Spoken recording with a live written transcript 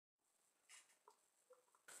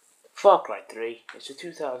Farcry 3 is a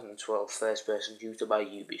 2012 first-person shooter by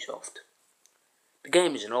Ubisoft. The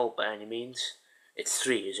game isn't old by any means, it's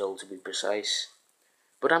 3 years old to be precise,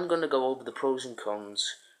 but I'm going to go over the pros and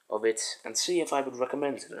cons of it and see if I would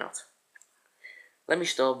recommend it or not. Let me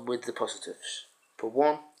start with the positives. For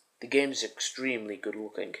one, the game is extremely good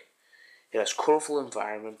looking. It has colourful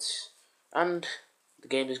environments, and the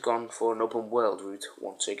game has gone for an open world route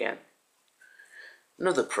once again.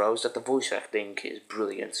 Another pro is that the voice acting is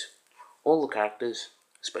brilliant. All the characters,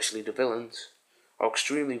 especially the villains, are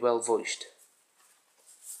extremely well voiced.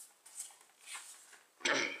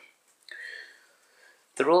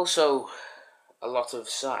 There are also a lot of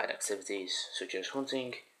side activities such as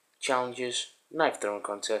hunting, challenges, knife throwing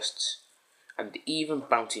contests, and even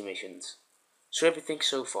bounty missions, so everything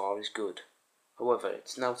so far is good. However,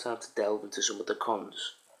 it's now time to delve into some of the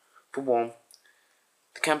cons. For one,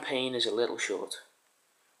 the campaign is a little short.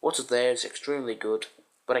 What's there is extremely good,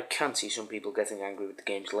 but I can see some people getting angry with the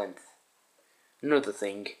game's length. Another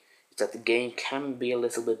thing is that the game can be a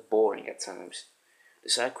little bit boring at times. The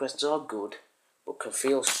side quests are good, but can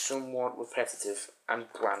feel somewhat repetitive and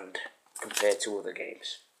bland compared to other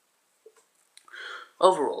games.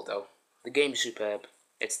 Overall though, the game is superb.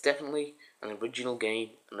 It's definitely an original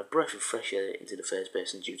game and a breath of fresh air into the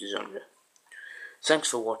first-person shooter genre. Thanks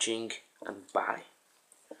for watching, and bye.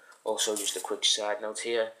 Also, just a quick side note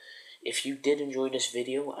here, if you did enjoy this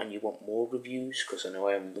video and you want more reviews, because I know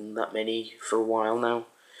I haven't done that many for a while now,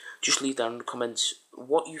 just leave down in the comments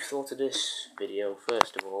what you thought of this video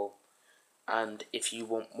first of all, and if you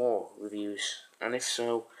want more reviews, and if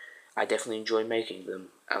so, I definitely enjoy making them,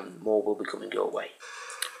 and more will be coming your way.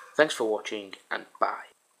 Thanks for watching, and bye.